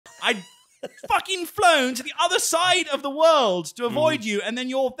I'd fucking flown to the other side of the world to avoid you, and then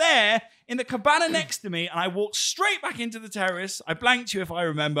you're there in the cabana next to me, and I walked straight back into the terrace. I blanked you if I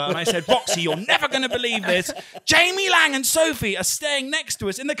remember, and I said, Boxy, you're never going to believe this. Jamie Laing and Sophie are staying next to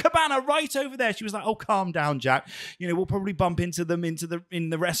us in the cabana right over there. She was like, oh, calm down, Jack. You know, we'll probably bump into them in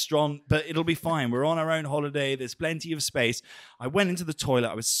the restaurant, but it'll be fine. We're on our own holiday. There's plenty of space. I went into the toilet.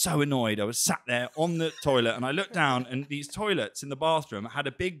 I was so annoyed. I was sat there on the toilet, and I looked down, and these toilets in the bathroom had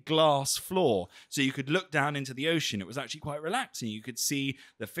a big glass floor, so you could look down into the ocean. It was actually quite relaxing. You could see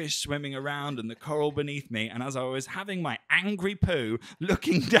the fish swimming around and the coral beneath me, and as I was having my angry poo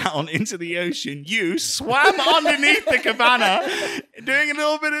looking down into the ocean, you swam underneath the cabana, doing a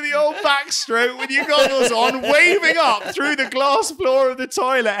little bit of the old backstroke with your goggles on, waving up through the glass floor of the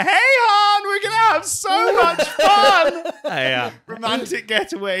toilet. Hey, hon, we're gonna have so much fun. Romantic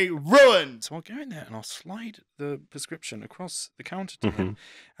getaway ruined. So I'll go in there and I'll slide the prescription across the counter to him,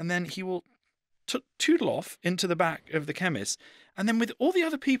 and then he will toodle off into the back of the chemist, and then with all the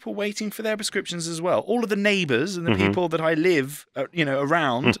other people waiting for their prescriptions as well, all of the neighbours and the people that I live,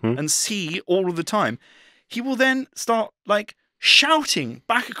 around and see all of the time, he will then start like shouting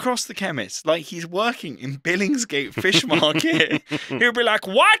back across the chemist like he's working in Billingsgate Fish Market. He'll be like,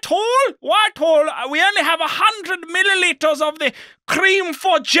 Whitehall, we only have 100 millilitres of the cream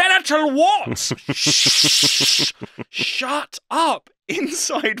for genital warts. Shh, shut up.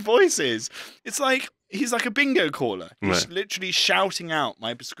 Inside voices. It's like he's like a bingo caller. He's literally shouting out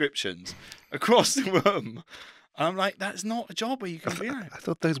my prescriptions across the room. And I'm like, that's not a job where you can be like. I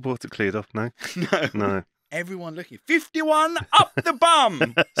thought those water cleared up, no? No. Everyone looking. 51 up the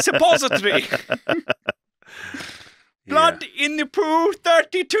bum. Suppository. Blood in the poo,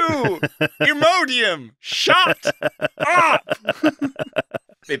 32. Imodium. Shut up.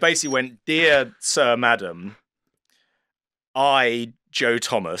 It basically went, dear Sir, Madam, I, Joe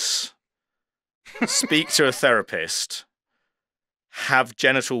Thomas, speak to a therapist, have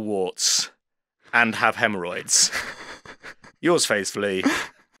genital warts, and have hemorrhoids. Yours faithfully,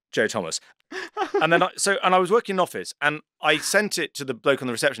 Joe Thomas. And then I was working in an office, and I sent it to the bloke on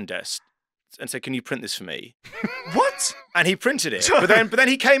the reception desk and said, can you print this for me? What? And he printed it. But then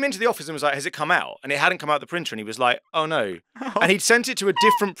he came into the office and was like, has it come out? And it hadn't come out the printer, and he was like, oh no. And he'd sent it to a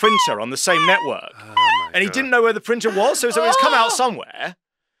different printer on the same network. And he didn't know where the printer was, so it's come out somewhere.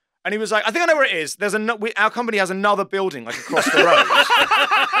 And he was like, I think I know where it is. Our company has another building like across the road.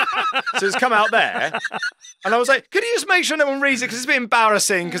 So it's come out there. And I was like, could you just make sure no one reads it? Because it's a bit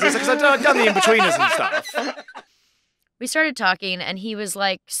embarrassing, because I've done the Inbetweeners and stuff. We started talking, and he was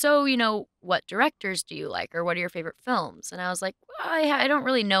like, so, what directors do you like, or what are your favorite films? And I was like, I don't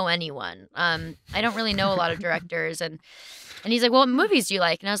really know anyone. I don't really know a lot of directors. And he's like, well, what movies do you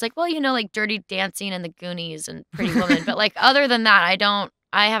like? And I was like, well, like Dirty Dancing and The Goonies and Pretty Woman. But like, other than that,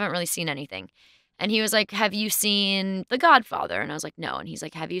 I haven't really seen anything. And he was like, have you seen The Godfather? And I was like, no. And he's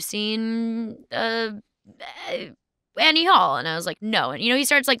like, have you seen Annie Hall? And I was like, no. And, he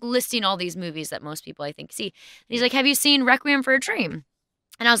starts like listing all these movies that most people I think see. And he's like, have you seen Requiem for a Dream?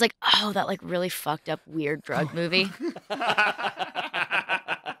 And I was like, oh, that like really fucked up weird drug movie.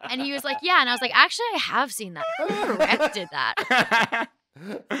 And he was like, yeah. And I was like, actually, I have seen that. Who directed that?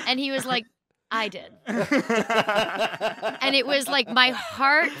 And he was like, I did. And it was like my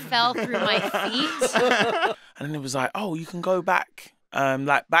heart fell through my feet. And then it was like, oh, you can go back,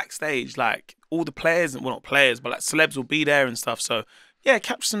 like backstage, like all the players, well, not players, but like celebs will be there and stuff. So yeah,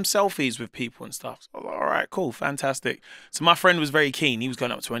 capture some selfies with people and stuff. So I was like, all right, cool, fantastic. So my friend was very keen. He was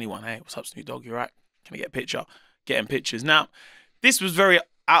going up to anyone. Hey, what's up, Snoop Dogg? You all right? Can I get a picture? Getting pictures. Now, this was very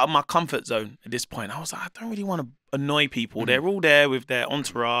out of my comfort zone at this point. I was like, I don't really want to annoy people. They're all there with their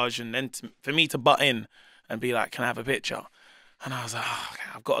entourage, and then for me to butt in and be like, can I have a picture? And I was like, oh, okay,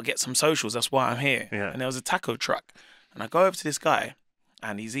 I've got to get some socials. That's why I'm here. Yeah. And there was a taco truck. And I go over to this guy,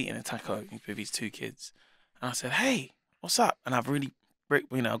 and he's eating a taco with his two kids. And I said, hey, what's up? And I've really, I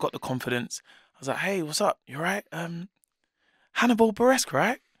got the confidence. I was like, hey, what's up? You all right? Hannibal Buress,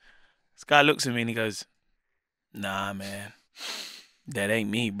 right? This guy looks at me and he goes, nah, man. That ain't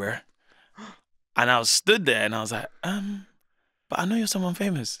me, bruh. And I was stood there and I was like, but I know you're someone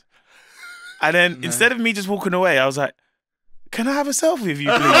famous. And then instead of me just walking away, I was like, can I have a selfie with you,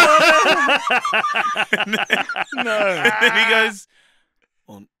 please? And then he goes,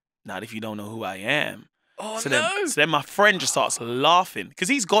 well, not if you don't know who I am. Oh, so no. Then my friend just starts laughing because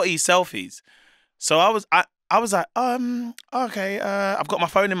he's got his selfies. So I was like, okay, I've got my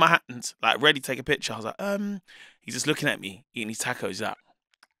phone in my hands, like ready to take a picture. I was like, he's just looking at me, eating his tacos. He's like,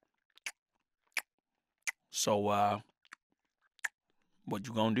 so, what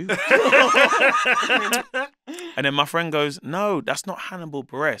you gonna do? And then my friend goes, no, that's not Hannibal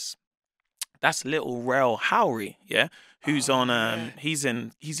Buress. That's little Rel Howery, yeah, who's on he's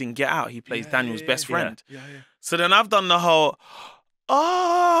in Get Out. He plays Daniel's best friend. Yeah. So then I've done the whole,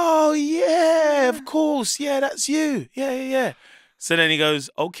 oh yeah, of course, yeah, that's you, yeah. So then he goes,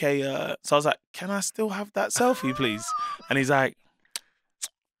 okay, so I was like, can I still have that selfie, please? And he's like,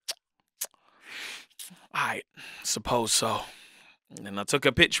 I suppose so. And then I took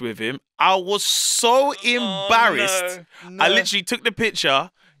a picture with him. I was so embarrassed. No. I literally took the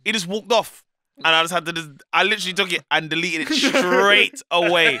picture. He just walked off. And I just had to I literally took it and deleted it straight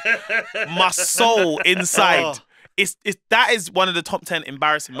away. My soul inside. That is one of the top 10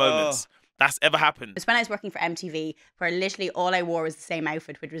 embarrassing moments that's ever happened. It was when I was working for MTV, where literally all I wore was the same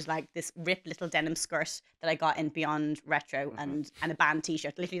outfit, which was like this ripped little denim skirt that I got in Beyond Retro and a band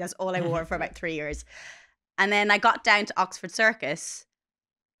t-shirt. Literally, that's all I wore for about 3 years. And then I got down to Oxford Circus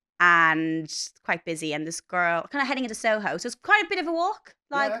and quite busy, and this girl kind of heading into Soho. So it's quite a bit of a walk,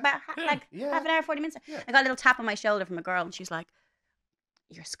 like half an hour, 40 minutes. Yeah. I got a little tap on my shoulder from a girl, and she's like,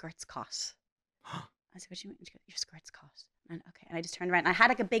 your skirt's caught. I said, what do you mean? She goes, your skirt's caught. And okay, and I just turned around, and I had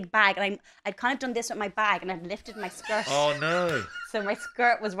like a big bag, and I'd kind of done this with my bag, and I'd lifted my skirt. Oh no! So my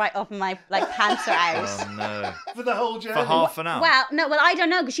skirt was right up, and my pants are out. Oh no! For the whole journey. For half an hour. Well, no, I don't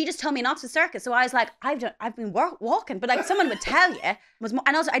know, because she just told me in Oxford Circus, so I was like, I've been walking, but like someone would tell you.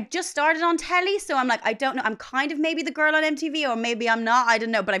 And also I just started on telly, so I'm like, I don't know, I'm kind of maybe the girl on MTV, or maybe I'm not, I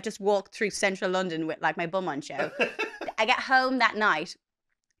don't know, but I've just walked through central London with like my bum on show. I get home that night,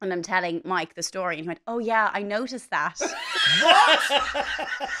 and I'm telling Mike the story, and he went, oh yeah, I noticed that. What?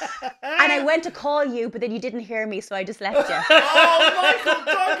 And I went to call you, but then you didn't hear me, so I just left you. Oh, Michael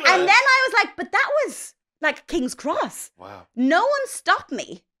Douglas! And then I was like, but that was like King's Cross. Wow. No one stopped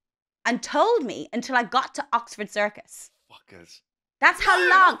me and told me until I got to Oxford Circus. Fuckers. That's how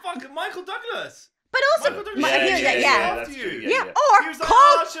long. Fucking Michael Douglas. But also, Michael yeah, That's you. Yeah, He was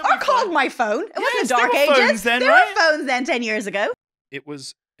like, or called my phone. It wasn't the dark there were ages. phones then, There right? were phones then 10 years ago. It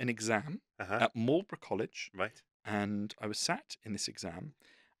was an exam at Marlborough College, Right. and I was sat in this exam,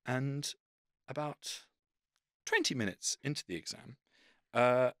 and about 20 minutes into the exam,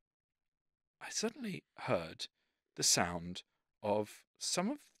 I suddenly heard the sound of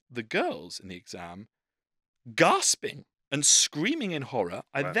some of the girls in the exam gasping and screaming in horror.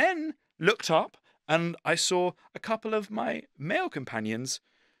 I then looked up and I saw a couple of my male companions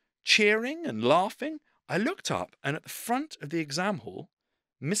cheering and laughing. I looked up, and at the front of the exam hall,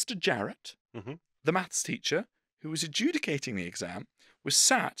 Mr. Jarrett, the maths teacher who was adjudicating the exam, was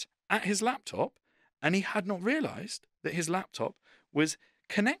sat at his laptop, and he had not realised that his laptop was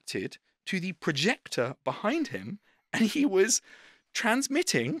connected to the projector behind him, and he was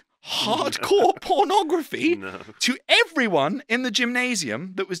transmitting hardcore pornography to everyone in the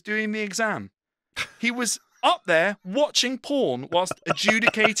gymnasium that was doing the exam. He was up there watching porn whilst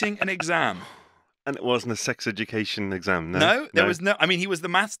adjudicating an exam. And it wasn't a sex education exam, no? No, there was no. I mean, he was the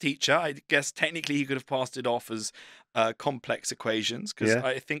maths teacher. I guess technically he could have passed it off as complex equations, because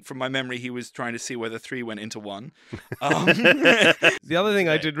I think from my memory he was trying to see whether 3 went into 1. The other thing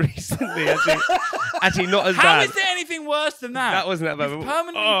I did recently, actually not as How bad. is there anything worse than that? That wasn't that bad. You've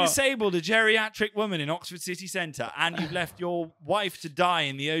permanently disabled a geriatric woman in Oxford city centre, and you've left your wife to die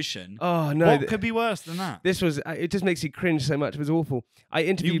in the ocean. Oh no! What could be worse than that? This was. It just makes you cringe so much. It was awful. I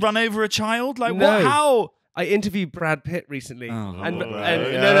interviewed. You run over a child? Like No. what? How? I interviewed Brad Pitt recently. Anyway,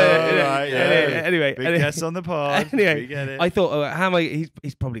 Big guest on the pod. Anyway, We get it. I thought, oh, how am I?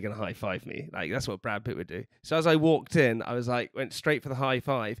 He's probably going to high five me. Like that's what Brad Pitt would do. So as I walked in, I was like, went straight for the high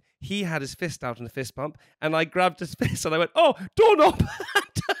five. He had his fist out in a fist pump, and I grabbed his fist and I went, oh, doorknob.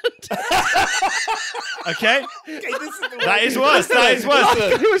 Okay. That is worse. That is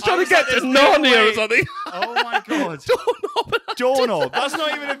worse. He was trying to get to Narnia or something. Oh my god. Doorknob. Doorknob. That's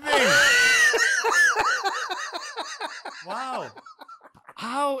not even a thing. Wow.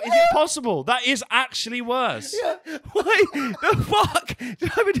 How is it possible? That is actually worse. Yeah. Why the fuck?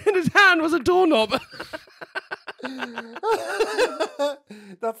 Driving in his hand was a doorknob.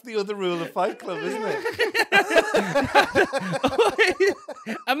 That's the other rule of Fight Club, isn't it?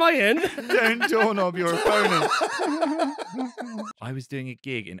 Am I in? Don't doorknob your opponent. I was doing a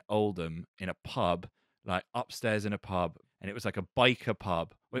gig in Oldham in a pub, like upstairs in a pub, and it was like a biker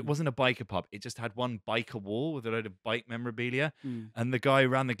pub. Well, it wasn't a biker pub. It just had one biker wall with a load of bike memorabilia. And the guy who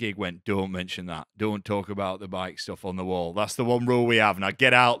ran the gig went, don't mention that. Don't talk about the bike stuff on the wall. That's the one rule we have. Now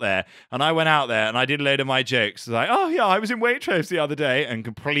get out there. And I went out there and I did a load of my jokes. Like, oh yeah, I was in Waitrose the other day, and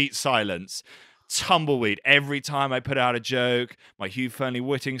complete silence. tumbleweed. Every time I put out a joke, my Hugh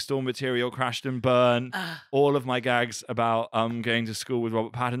Fearnley-Whittingstall material crashed and burned. All of my gags about going to school with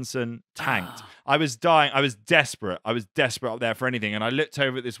Robert Pattinson tanked. I was dying. I was desperate. I was desperate up there for anything. And I looked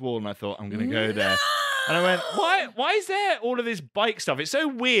over at this wall and I thought, I'm going to go there. And I went, why is there all of this bike stuff? It's so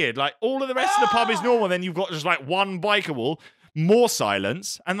weird. Like, all of the rest of the pub is normal. Then you've got just like one biker wall, more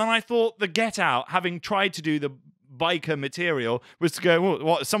silence. And then I thought the Get Out, having tried to do the biker material, was to go,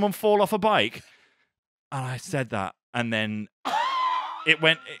 what, someone fall off a bike? And I said that. And then it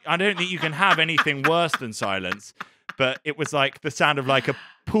went, I don't think you can have anything worse than silence. But it was like the sound of like a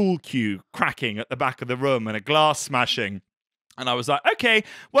pool cue cracking at the back of the room and a glass smashing. And I was like, okay,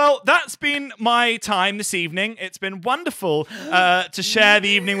 well, that's been my time this evening. It's been wonderful to share the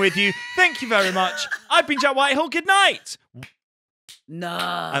evening with you. Thank you very much. I've been Jack Whitehall. Good night.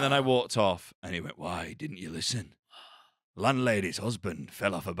 No. And then I walked off. And he went, why didn't you listen? Landlady's husband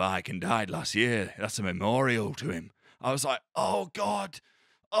fell off a bike and died last year. That's a memorial to him. I was like, oh, God.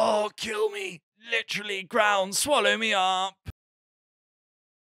 Oh, kill me. Literally, ground, swallow me up.